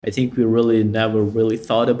I think we really never really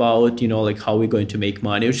thought about, like how we're going to make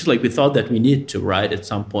money. It was just like we thought that we need to, right, at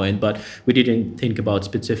some point, but we didn't think about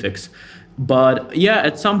specifics. But yeah,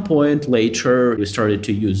 at some point later, we started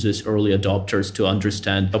to use these early adopters to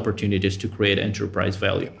understand opportunities to create enterprise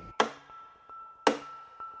value.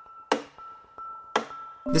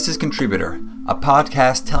 This is Contributor, a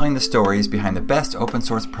podcast telling the stories behind the best open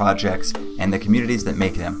source projects and the communities that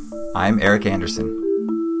make them. I'm Eric Anderson.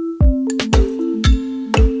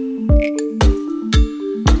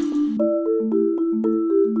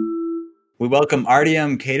 We welcome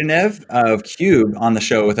Artyom Keydunov of Cube on the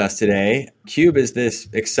show with us today. Cube is this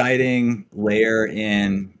exciting layer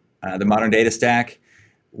in the modern data stack.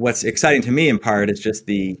 What's exciting to me in part is just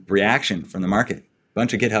the reaction from the market.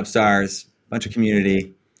 Bunch of GitHub stars, bunch of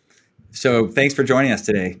community. So thanks for joining us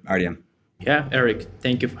today, Artyom. Yeah, Eric,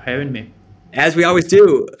 thank you for having me. As we always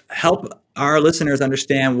do, help our listeners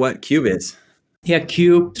understand what Cube is. Yeah,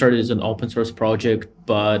 Cube started as an open source project,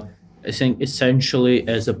 but I think essentially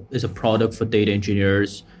as a product for data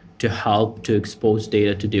engineers to help to expose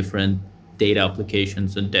data to different data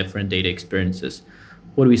applications and different data experiences.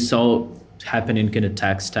 What we saw happen in kind of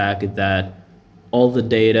tech stack is that all the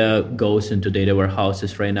data goes into data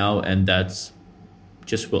warehouses right now, and that's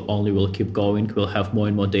just will keep going. We'll have more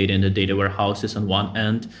and more data in the data warehouses on one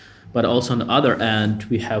end, but also on the other end,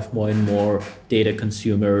 we have more and more data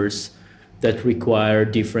consumers that require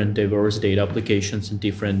different diverse data applications and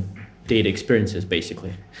different data experiences,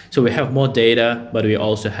 basically. So we have more data, but we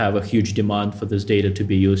also have a huge demand for this data to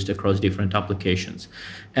be used across different applications.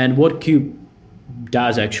 And what Cube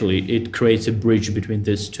does actually, it creates a bridge between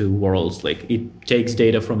these two worlds. Like it takes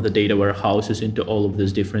data from the data warehouses into all of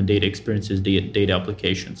these different data experiences, data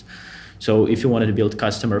applications. So if you wanted to build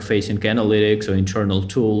customer-facing analytics or internal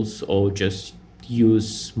tools or just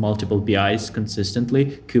use multiple BIs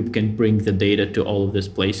consistently, Cube can bring the data to all of these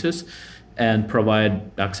places and provide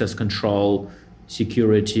access control,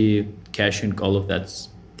 security, caching, all of that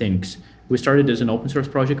things. We started as an open source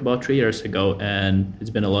project about 3 years ago, and it's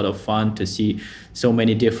been a lot of fun to see so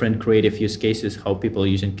many different creative use cases, how people are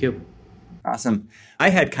using Cube. Awesome. I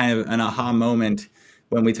had kind of an aha moment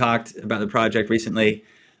when we talked about the project recently.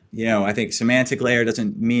 I think semantic layer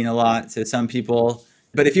doesn't mean a lot to some people,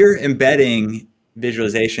 but if you're embedding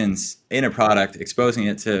visualizations in a product, exposing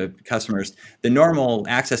it to customers, the normal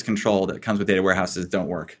access control that comes with data warehouses don't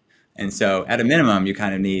work. And so at a minimum, you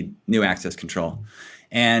kind of need new access control.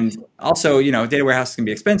 And also, data warehouses can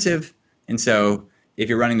be expensive. And so if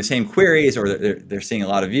you're running the same queries or they're seeing a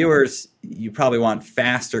lot of viewers, you probably want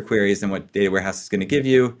faster queries than what data warehouse is going to give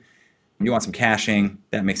you. You want some caching.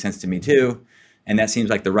 That makes sense to me too. And that seems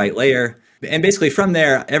like the right layer. And basically from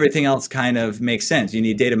there, everything else kind of makes sense. You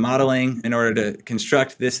need data modeling in order to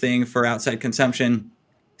construct this thing for outside consumption.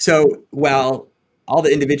 So while all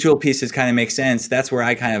the individual pieces kind of make sense, that's where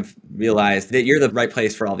I kind of realized that you're the right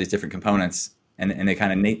place for all these different components. And they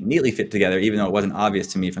kind of neatly fit together, even though it wasn't obvious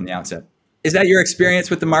to me from the outset. Is that your experience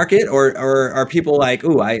with the market? Or are people like,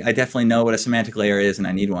 I definitely know what a semantic layer is and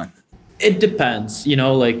I need one? It depends.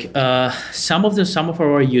 Some of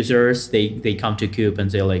our users, they come to Cube and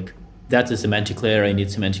they're like, that's a semantic layer. I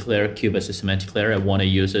need semantic layer. Cube as a semantic layer. I want to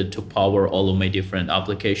use it to power all of my different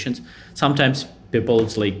applications. Sometimes people,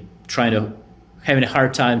 it's like having a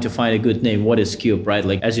hard time to find a good name. What is Cube, right?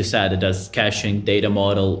 Like, as you said, it does caching, data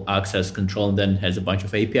model, access control, and then has a bunch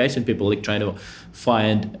of APIs, and people like trying to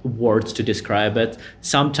find words to describe it.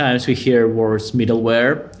 Sometimes we hear words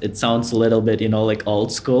middleware. It sounds a little bit, like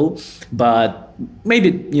old school, but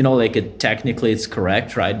maybe, technically it's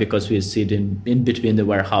correct, right? Because we see it in between the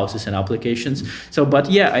warehouses and applications. So, but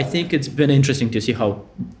yeah, I think it's been interesting to see how,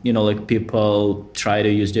 people try to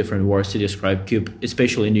use different words to describe Cube,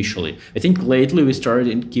 especially initially. I think lately we started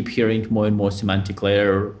and keep hearing more and more semantic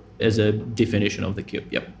layer as a definition of the Cube.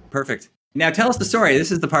 Yep. Perfect. Now tell us the story.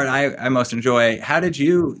 This is the part I most enjoy. How did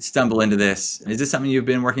you stumble into this? Is this something you've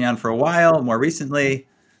been working on for a while, more recently?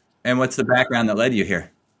 And what's the background that led you here?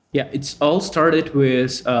 Yeah, it's all started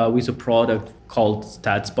with a product called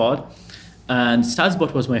StatsBot, and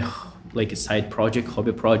StatsBot was my a side project,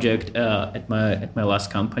 hobby project at my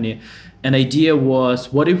last company. An idea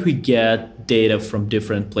was, what if we get data from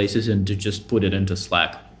different places and to just put it into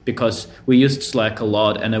Slack? Because we used Slack a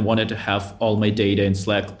lot, and I wanted to have all my data in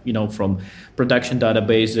Slack, from production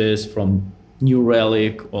databases, from New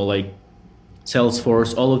Relic or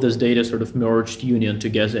Salesforce, all of this data sort of merged, union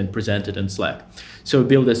together and presented in Slack. So we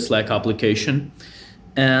built this Slack application,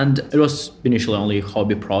 and it was initially only a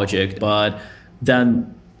hobby project, but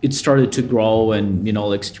then it started to grow, and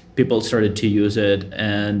like people started to use it,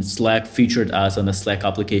 and Slack featured us on the Slack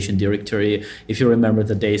application directory, if you remember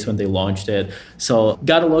the days when they launched it. So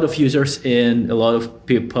got a lot of users in, a lot of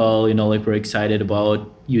people like were excited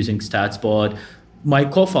about using StatsBot. My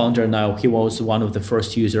co-founder now, he was one of the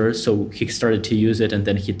first users, so he started to use it, and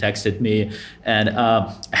then he texted me, and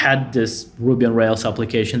had this Ruby on Rails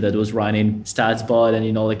application that was running StatsBot,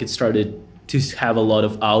 and it started to have a lot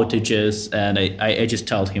of outages, and I just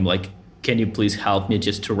told him, like, can you please help me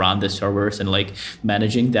just to run the servers and like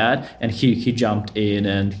managing that? And he jumped in,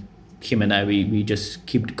 and him and I, we just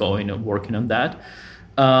kept going and working on that.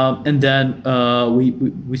 And then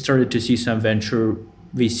we started to see some venture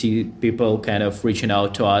VC people kind of reaching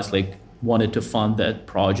out to us, like wanted to fund that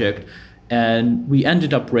project. And we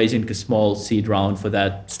ended up raising a small seed round for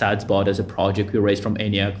that StatsBot as a project. We raised from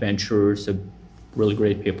ENIAC Ventures, really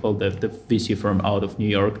great people, the VC firm out of New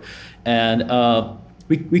York. And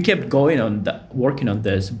we kept going on that, working on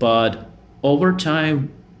this. But over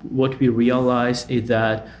time, what we realized is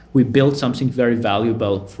that we built something very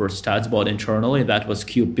valuable for StatsBot internally. That was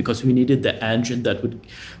Cube, because we needed the engine that would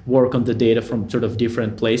work on the data from sort of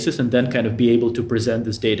different places, and then kind of be able to present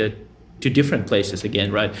this data to different places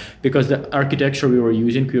again, right? Because the architecture we were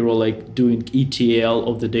using, we were like doing ETL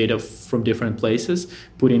of the data from different places,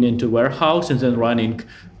 putting into warehouse, and then running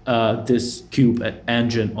this Cube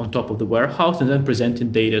engine on top of the warehouse, and then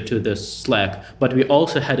presenting data to the Slack. But we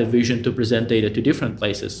also had a vision to present data to different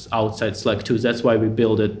places outside Slack too. That's why we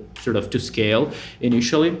built it sort of to scale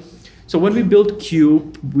initially. So when we built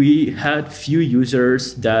Cube, we had few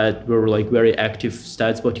users that were like very active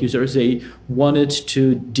StatsBot users. They wanted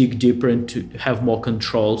to dig deeper and to have more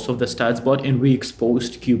controls of the StatsBot, and we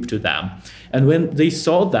exposed Cube to them. And when they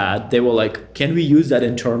saw that, they were like, can we use that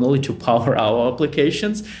internally to power our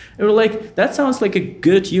applications? And we're like, that sounds like a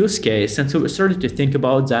good use case. And so we started to think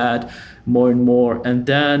about that more and more. And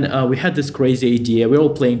then we had this crazy idea. We were all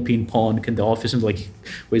playing ping pong in the office, and like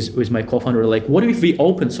with my co-founder, like, what if we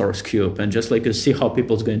open source Cube and just like see how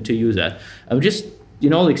people's going to use that? And we just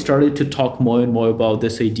like started to talk more and more about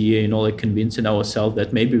this idea, like convincing ourselves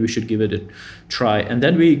that maybe we should give it a try. And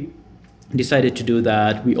then we decided to do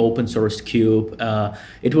that. We open sourced Cube.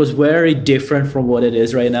 It was very different from what it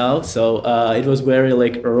is right now. So it was very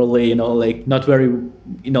like early, like not very,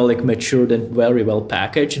 like matured and very well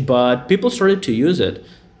packaged, but people started to use it.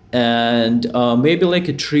 And maybe like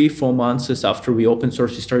 3-4 months after we open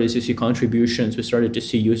sourced, we started to see contributions. We started to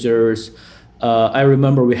see users. I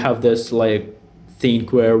remember we have this like thing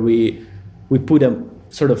where we put a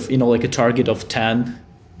sort of, like a target of 10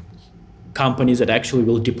 companies that actually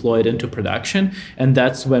will deploy it into production, and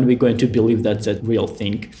that's when we're going to believe that's a real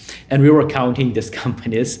thing. And we were counting these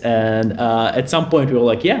companies, and at some point we were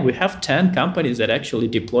like, yeah, we have 10 companies that actually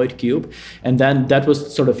deployed Cube. And then that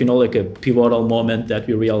was sort of like a pivotal moment that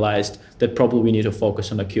we realized that probably we need to focus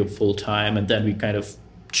on the Cube full time. And then we kind of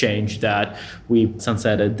changed that. We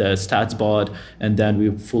sunsetted the StatsBot, and then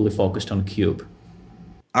we fully focused on Cube.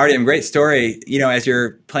 Artyom, great story. As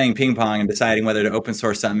you're playing ping pong and deciding whether to open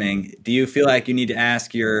source something, do you feel like you need to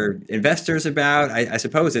ask your investors about? I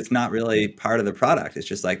suppose it's not really part of the product. It's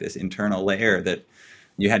just like this internal layer that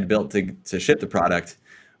you had built to ship the product.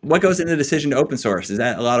 What goes into the decision to open source? Is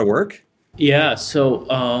that a lot of work? Yeah. So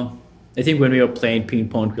I think when we were playing ping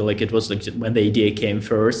pong, it was like when the idea came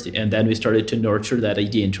first, and then we started to nurture that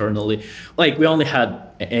idea internally. Like we only had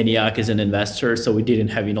ENIAC as an investor, so we didn't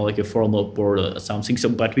have like a formal board or something. So,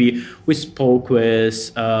 but we spoke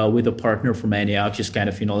with a partner from ENIAC, just kind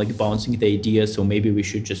of like bouncing the idea. So maybe we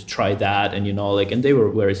should just try that, and and they were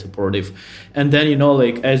very supportive. And then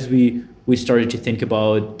as we started to think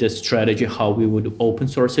about the strategy, how we would open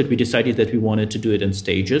source it, we decided that we wanted to do it in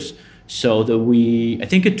stages. So I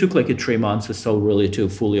think it took like 3 months or so really to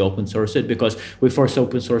fully open source it, because we first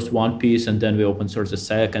open sourced one piece, and then we open sourced a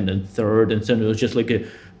second and third, and then it was just like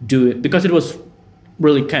because it was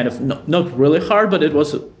really kind of not really hard, but it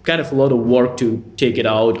was kind of a lot of work to take it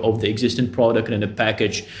out of the existing product and a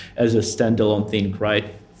package as a standalone thing,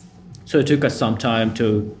 right? So it took us some time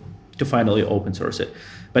to finally open source it.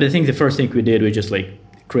 But I think the first thing we did, we just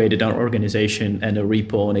created an organization and a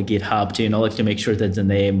repo and a GitHub to to make sure that the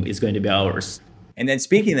name is going to be ours. And then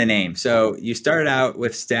speaking of the name, so you started out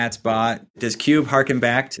with StatsBot. Does Cube harken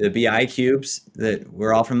back to the BI cubes that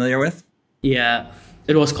we're all familiar with? Yeah,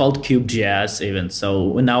 it was called Cube.js even.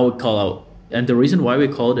 So now we call out, and the reason why we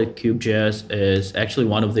called it Cube.js is actually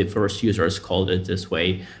one of the first users called it this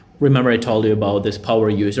way. remember I told you about this power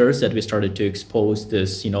users that we started to expose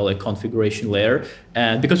this, like configuration layer.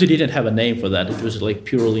 And because we didn't have a name for that, it was like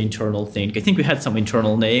purely internal thing. I think we had some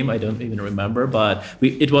internal name, I don't even remember, but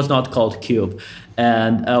it was not called Cube.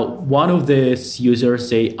 And one of these users,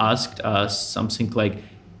 they asked us something like,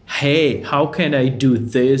 hey, how can I do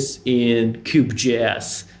this in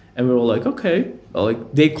Cube.js? And we were like, okay, well,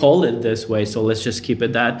 like they call it this way, so let's just keep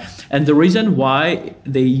it that. And the reason why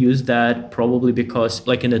they use that, probably because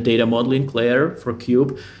like in the data modeling layer for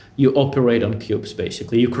Cube, you operate on cubes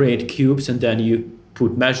basically. You create cubes and then you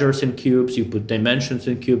put measures in cubes, you put dimensions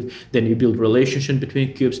in cubes, then you build relation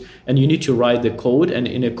between cubes, and you need to write the code, and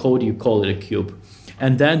in a code you call it a cube.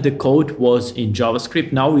 And then the code was in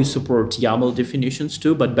JavaScript. Now we support YAML definitions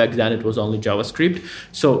too, but back then it was only JavaScript.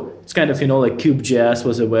 So it's kind of, like Cube.js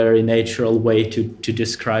was a very natural way to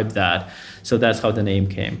describe that. So that's how the name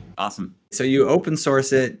came. Awesome. So you open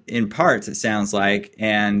source it in parts, it sounds like,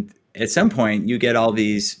 and at some point you get all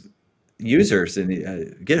these users and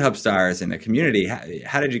GitHub stars in the community.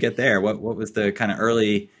 How did you get there? What was the kind of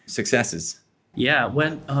early successes? Yeah,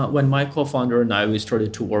 when my co-founder and I, we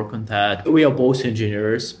started to work on that, we are both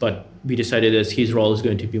engineers, but we decided that his role is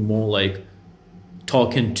going to be more like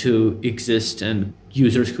talking to existing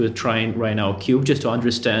users who are trying right now Cube, just to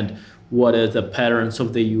understand what are the patterns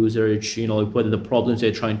of the usage, what are the problems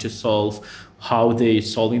they're trying to solve, how they're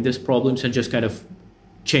solving these problems, and just kind of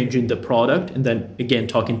changing the product, and then again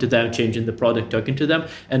talking to them, changing the product, talking to them.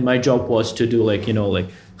 And my job was to do like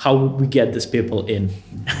how we get these people in.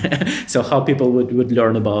 So how people would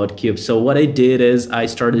learn about Cube. So what I did is I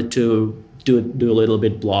started to do a little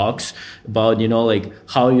bit blogs about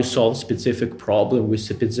how you solve specific problem with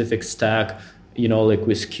specific stack,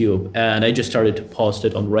 with Cube. And I just started to post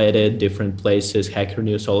it on Reddit, different places, Hacker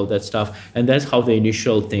News, all of that stuff. And that's how the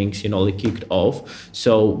initial things, kicked off.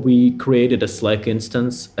 So we created a Slack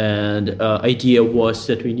instance, and idea was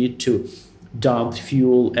that we need to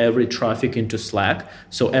fuel every traffic into Slack.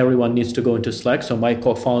 So everyone needs to go into Slack. So my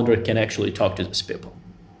co-founder can actually talk to these people.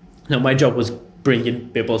 Now my job was bringing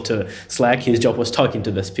people to Slack. His job was talking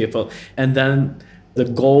to these people. And then the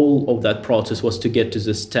goal of that process was to get to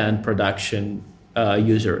this 10 production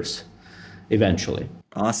users eventually.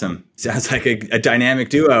 Awesome. Sounds like a dynamic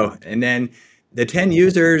duo. And then the 10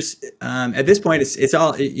 users, at this point, it's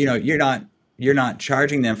all, you're not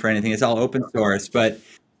charging them for anything. It's all open source, but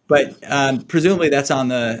presumably that's on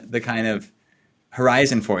the kind of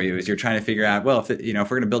horizon for you, as you're trying to figure out, well, if we're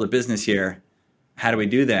going to build a business here, how do we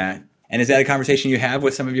do that? And is that a conversation you have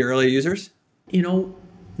with some of your early users?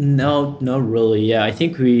 No, not really. Yeah, I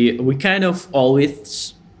think we kind of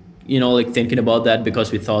always, thinking about that,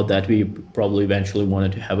 because we thought that we probably eventually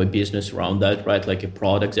wanted to have a business around that, right? Like a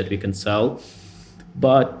product that we can sell.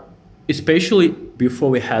 But especially before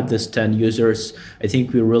we had this 10 users, I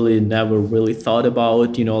think we really never really thought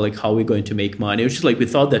about, how we're going to make money. It was just like we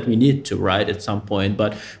thought that we need to, right, at some point,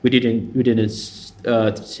 but we didn't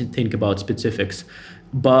think about specifics.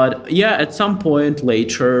 But yeah, at some point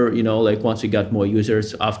later, once we got more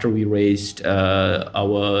users, after we raised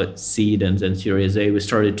our seed and then Series A, we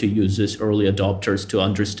started to use these early adopters to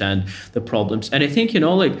understand the problems. And I think,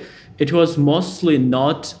 it was mostly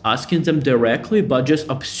not asking them directly, but just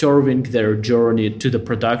observing their journey to the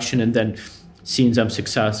production and then seeing them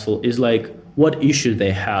successful is like, what issue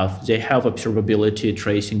they have. They have observability,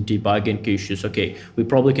 tracing, debugging issues. Okay, we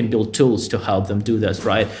probably can build tools to help them do this,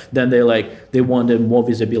 right? Then they wanted more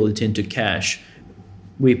visibility into cache.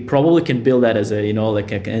 We probably can build that as a,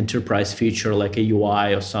 like an enterprise feature, like a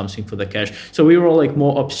UI or something for the cache. So we were like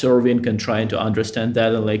more observing and trying to understand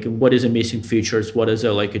that, and like what is the missing features, what is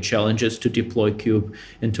the challenges to deploy Cube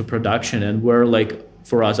into production, and where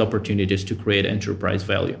for us opportunities to create enterprise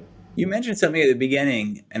value. You mentioned something at the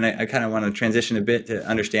beginning, and I kind of want to transition a bit to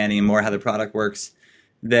understanding more how the product works,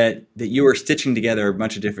 that you were stitching together a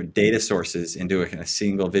bunch of different data sources into a kind of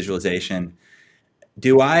single visualization.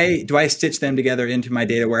 Do I stitch them together into my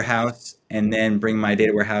data warehouse and then bring my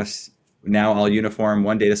data warehouse, now all uniform,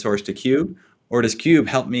 one data source to Cube? Or does Cube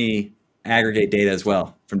help me aggregate data as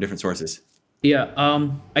well from different sources? Yeah,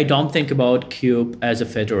 I don't think about Cube as a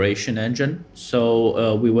federation engine.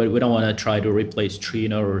 So we don't want to try to replace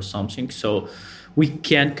Trino or something. So we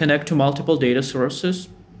can connect to multiple data sources.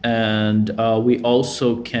 And we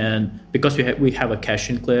also can, because we have a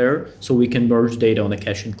caching layer, so we can merge data on a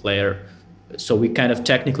caching layer. So we kind of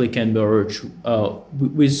technically can merge,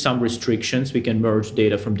 with some restrictions, we can merge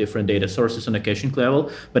data from different data sources on a caching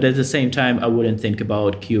level. But at the same time, I wouldn't think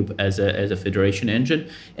about Cube as a federation engine.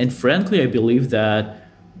 And frankly, I believe that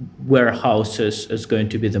warehouses is going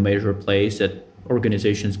to be the major place that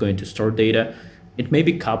organization is going to store data. It may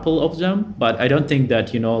be a couple of them, but I don't think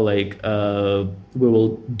that, we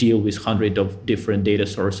will deal with hundreds of different data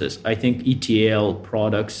sources. I think ETL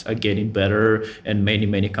products are getting better, and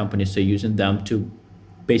many companies are using them to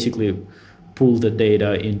basically pull the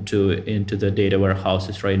data into the data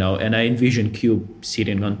warehouses right now. And I envision Cube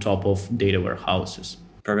sitting on top of data warehouses.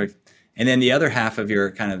 Perfect. And then the other half of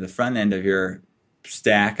your kind of the front end of your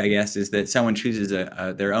stack, I guess, is that someone chooses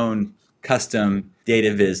their own custom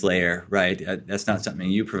data viz layer, right? That's not something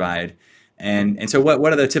you provide. And so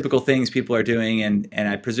what are the typical things people are doing? And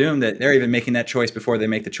I presume that they're even making that choice before they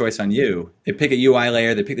make the choice on you. They pick a UI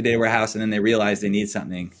layer, they pick the data warehouse, and then they realize they need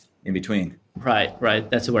something in between. Right.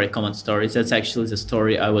 That's a very common story. That's actually the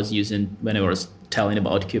story I was using when I was telling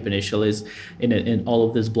about Cube initially. Is in all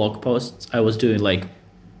of these blog posts, I was doing like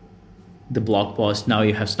the blog post, now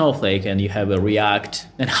you have Snowflake and you have a React,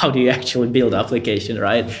 and how do you actually build application,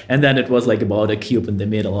 right? And then it was like about a cube in the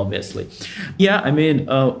middle, obviously. Yeah, I mean,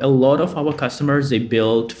 a lot of our customers, they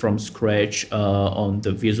build from scratch on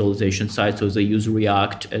the visualization side. So they use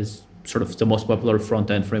React as sort of the most popular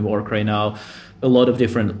front-end framework right now. A lot of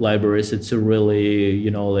different libraries. It's a really,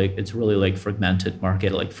 it's really like fragmented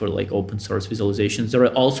market, like for like open source visualizations. There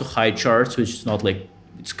are also high charts, which is not like,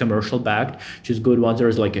 it's commercial backed, which is good ones. There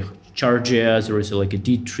is like a chart.js, there is like a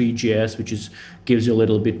D3.js, which gives you a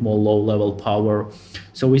little bit more low level power.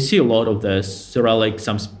 So we see a lot of this. There are like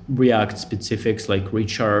some React specifics like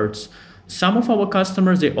recharts. Some of our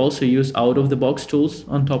customers, they also use out of the box tools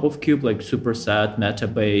on top of Cube, like Superset,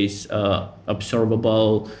 Metabase,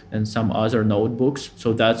 Observable, and some other notebooks.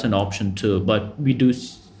 So that's an option too. But we do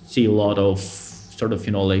see a lot of sort of,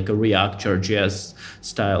 like a React chart.js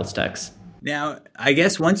style stacks. Now, I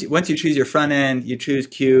guess once you choose your front end, you choose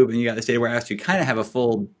Cube, and you got this data warehouse, you kind of have a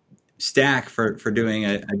full stack for doing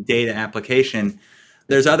a data application.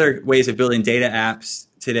 There's other ways of building data apps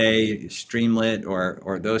today, Streamlit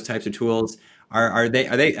or those types of tools. Are they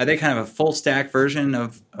kind of a full stack version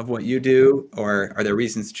of what you do, or are there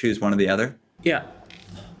reasons to choose one or the other? Yeah,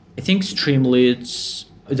 I think Streamlit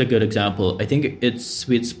is a good example. I think it's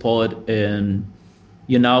sweet spot in.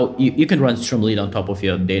 You can run Streamlit on top of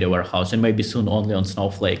your data warehouse, and maybe soon only on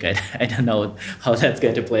Snowflake. I don't know how that's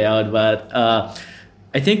going to play out, but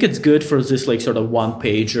I think it's good for this like sort of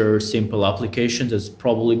one-pager simple application that's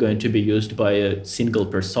probably going to be used by a single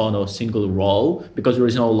person or single role, because there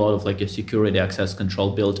is not a lot of like a security access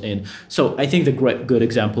control built in. So I think the good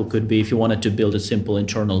example could be if you wanted to build a simple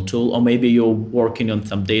internal tool, or maybe you're working on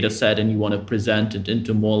some data set and you want to present it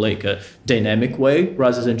into more like a dynamic way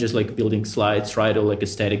rather than just like building slides, right, or like a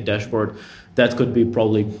static dashboard. That could be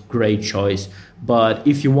probably great choice. But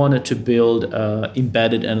if you wanted to build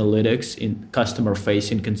embedded analytics in customer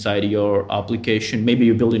facing inside your application, maybe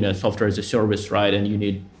you're building a software as a service, right? And you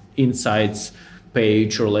need insights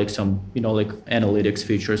page or like some, like analytics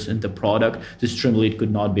features in the product. The Streamlit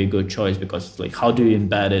could not be a good choice, because like, how do you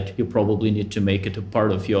embed it? You probably need to make it a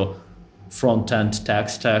part of your front-end tech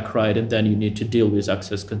stack, right? And then you need to deal with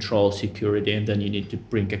access control, security, and then you need to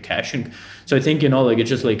bring a caching. So I think, it's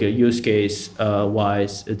just like a use case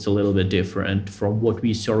wise, it's a little bit different from what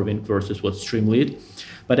we serving versus what Streamlit.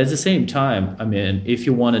 But at the same time, I mean, if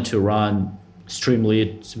you wanted to run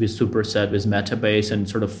Streamlit with Superset, with Metabase, and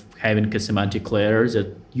sort of having a semantic layers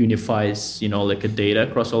that unifies, like a data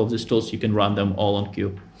across all of these tools, you can run them all on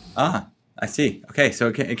Cube. Ah, I see. Okay, so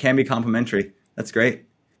it can be complementary. That's great.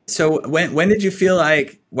 So when did you feel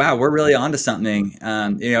like, wow, we're really onto something?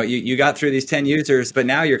 You got through these 10 users, but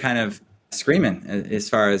now you're kind of screaming as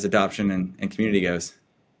far as adoption and community goes.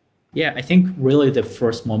 Yeah, I think really the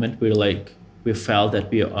first moment we felt that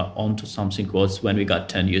we are onto something was when we got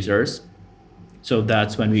 10 users. So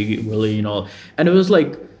that's when we really, and it was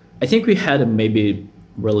like, I think we had maybe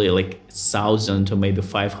really like 1,000 or maybe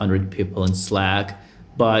 500 people in Slack.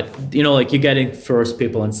 But, you're getting first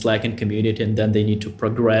people in Slack and community, and then they need to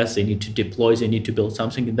progress, they need to deploy, they need to build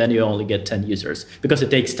something, and then you only get 10 users because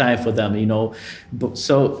it takes time for them,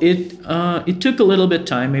 So it took a little bit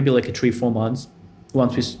time, maybe like 3-4 months,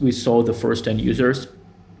 once we saw the first 10 users,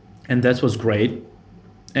 and that was great.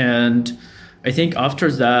 And I think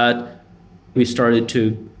after that, we started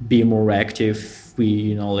to be more active.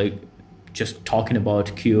 We, just talking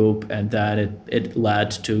about Cube, and then it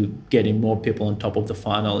led to getting more people on top of the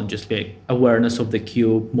funnel and just get awareness of the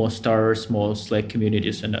Cube, more stars, more Slack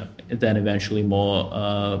communities, and then eventually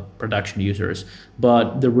more production users.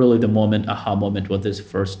 But the aha moment was this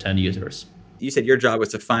first 10 users. You said your job was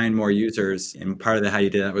to find more users, and part of how you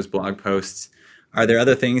did that was blog posts. Are there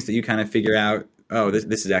other things that you kind of figure out,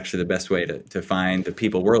 this is actually the best way to find the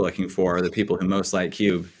people we're looking for, the people who most like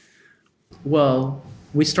Cube? Well,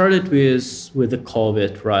 We started with the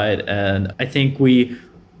COVID, right? And I think we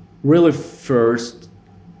really first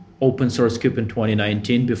open source Kube in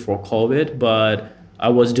 2019 before COVID, but I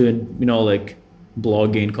was doing, like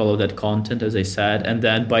blogging, all of that content, as I said. And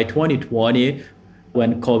then by 2020,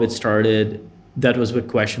 when COVID started, that was the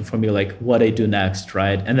question for me, like what I do next,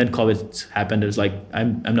 right? And then COVID happened. It was like,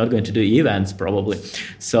 I'm not going to do events probably.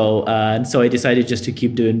 So I decided just to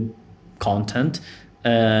keep doing content.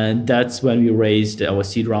 And that's when we raised our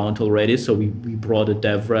seed round already. So we brought a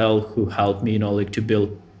DevRel who helped me, like to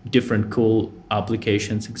build different cool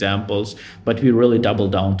applications, examples, but we really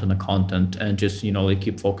doubled down on the content and just, like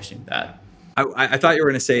keep focusing that. I thought you were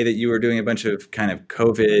going to say that you were doing a bunch of kind of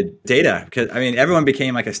COVID data, because everyone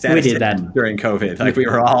became like a statistician during COVID. Like we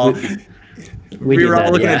were all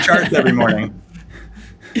looking at charts every morning.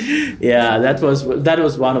 Yeah, that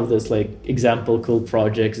was one of those like example cool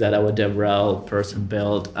projects that our DevRel person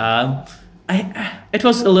built. It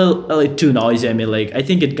was a little too noisy. I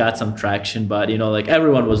think it got some traction, but like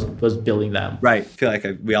everyone was building them. Right. I feel like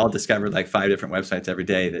we all discovered like 5 different websites every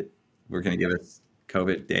day that were going to give us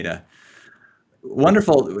COVID data.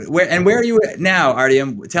 Wonderful. Where are you now,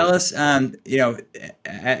 Artyom? Tell us,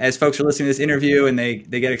 as folks are listening to this interview and they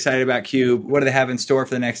get excited about Kube, what do they have in store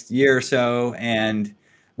for the next year or so, and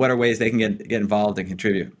what are ways they can get involved and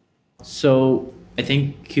contribute? So I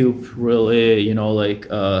think Kube really,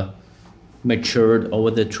 matured over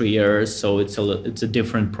the 3 years. So it's a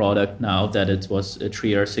different product now that it was 3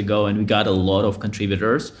 years ago, and we got a lot of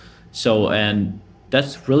contributors. And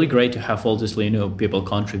that's really great to have all these people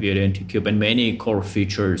contributing to Kube, and many core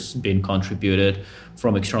features being contributed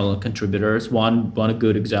from external contributors. One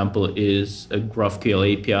good example is a GraphQL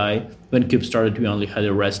API. When Kube started, we only had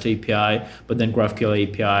a REST API, but then GraphQL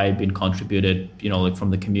API been contributed, from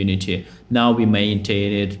the community. Now we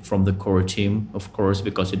maintain it from the core team, of course,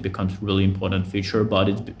 because it becomes really important feature, but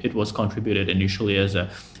it was contributed initially as a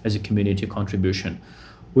community contribution.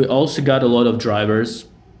 We also got a lot of drivers,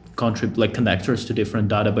 like connectors to different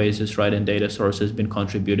databases, right, and data sources been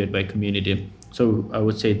contributed by community. So I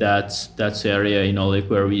would say that's the area,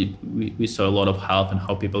 where we saw a lot of help and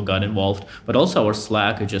how people got involved. But also our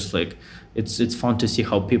Slack is just like, it's fun to see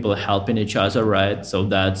how people are helping each other, right? So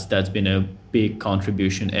that's been a big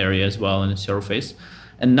contribution area as well in the surface.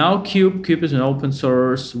 And now Kube is an open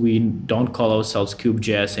source. We don't call ourselves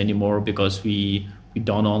Kube.js anymore because we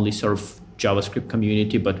don't only serve JavaScript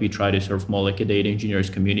community, but we try to serve more like a data engineers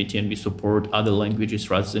community, and we support other languages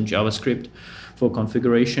rather than JavaScript for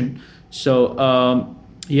configuration. So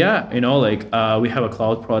we have a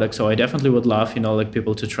cloud product. So I definitely would love,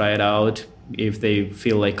 people to try it out if they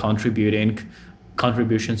feel like contributing.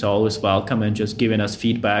 Contributions are always welcome, and just giving us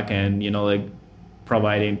feedback and,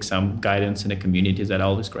 providing some guidance in the community is that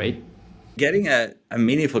always great. Getting a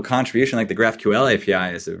meaningful contribution like the GraphQL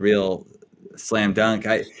API is a real slam dunk.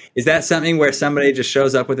 Is that something where somebody just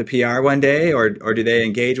shows up with a PR one day, or do they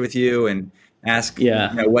engage with you and ask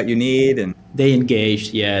what you need? And they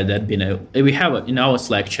engaged. Yeah, we have in our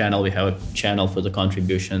Slack channel, we have a channel for the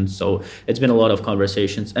contributions. So it's been a lot of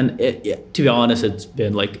conversations, and to be honest, it's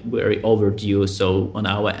been like very overdue. So on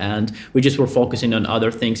our end, we just were focusing on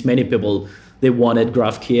other things. Many people, they wanted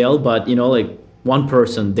GraphQL, but one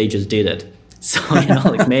person, they just did it. So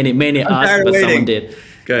many asked, but someone did.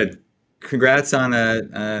 Good. Congrats on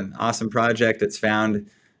an awesome project that's found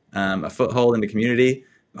a foothold in the community.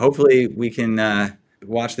 Hopefully we can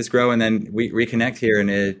watch this grow and then we reconnect here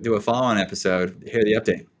and do a follow-on episode, hear the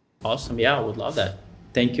update. Awesome. Yeah, I would love that.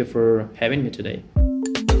 Thank you for having me today.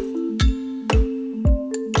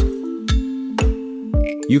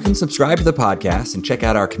 You can subscribe to the podcast and check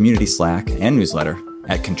out our community Slack and newsletter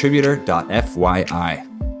at contributor.fyi.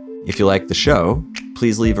 If you like the show,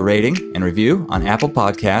 please leave a rating and review on Apple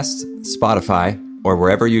Podcasts, Spotify, or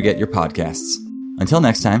wherever you get your podcasts. Until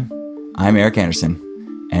next time, I'm Eric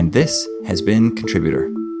Anderson, and this has been Contributor.